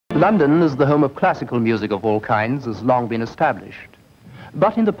London, as the home of classical music of all kinds, has long been established.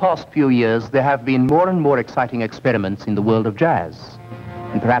 But in the past few years, there have been more and more exciting experiments in the world of jazz.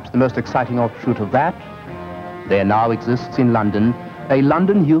 And perhaps the most exciting offshoot of that, there now exists in London a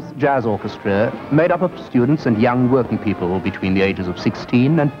London Youth Jazz Orchestra made up of students and young working people between the ages of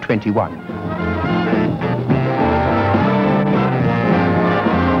 16 and 21.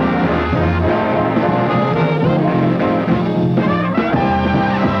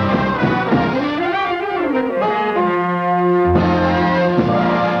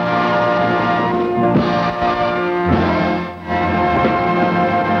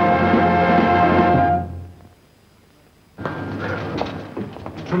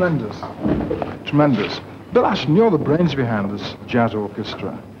 Tremendous. Bill Ashton, you're the brains behind this jazz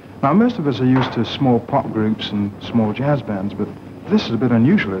orchestra. Now, most of us are used to small pop groups and small jazz bands, but this is a bit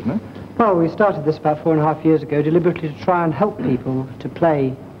unusual, isn't it? Well, we started this about 4.5 years ago deliberately to try and help people to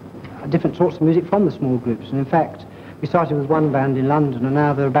play different sorts of music from the small groups. And in fact, we started with one band in London, and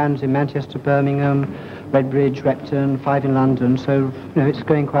now there are bands in Manchester, Birmingham, Redbridge, Repton, 5 in London, so, it's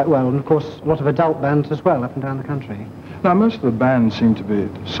going quite well. And of course, a lot of adult bands as well up and down the country. Now, most of the bands seem to be,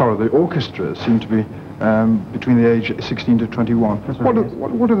 the orchestras seem to be between the age 16 to 21. That's right,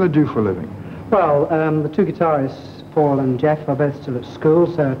 What do they do for a living? Well, the two guitarists, Paul and Jeff, are both still at school,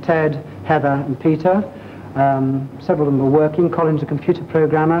 so Ted, Heather and Peter. Several of them are working. Colin's a computer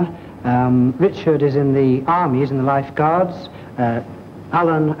programmer. Richard is in the army, he's in the Life Guards.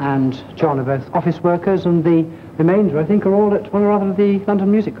 Alan and John are both office workers, and the remainder, I think, are all at one or other of the London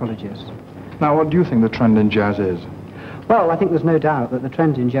music colleges. Now, what do you think the trend in jazz is? Well, I think there's no doubt that the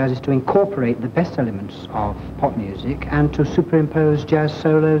trend in jazz is to incorporate the best elements of pop music and to superimpose jazz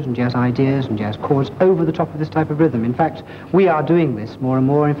solos and jazz ideas and jazz chords over the top of this type of rhythm. In fact, we are doing this more and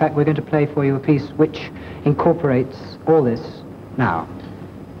more. In fact, we're going to play for you a piece which incorporates all this now.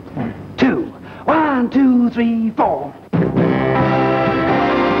 1, 2, 1, 2, 3, 4.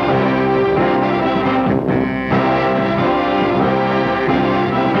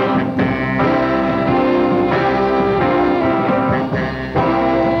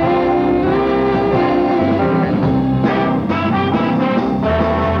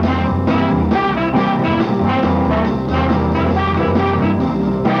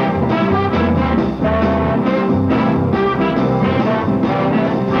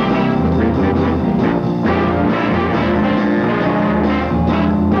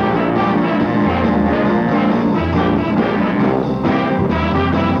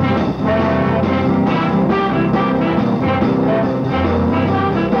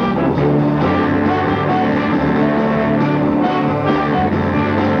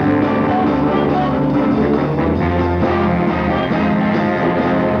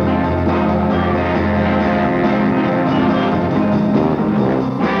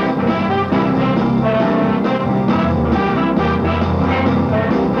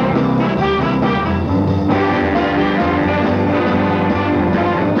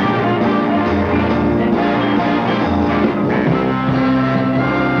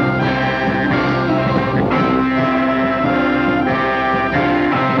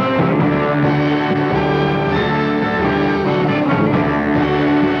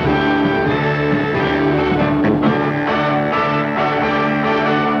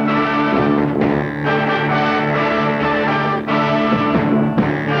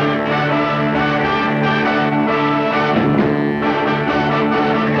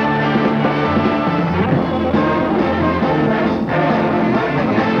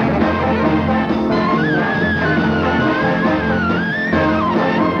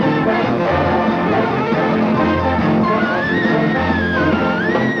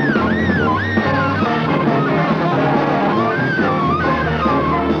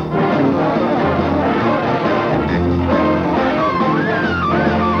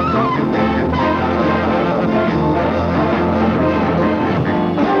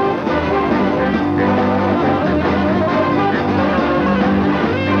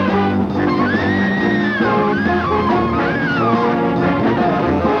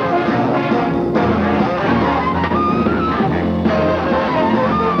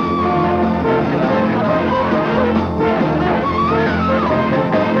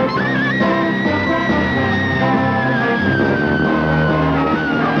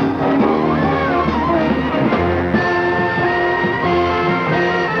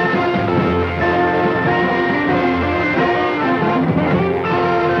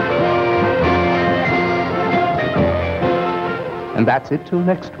 And that's it till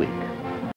next week.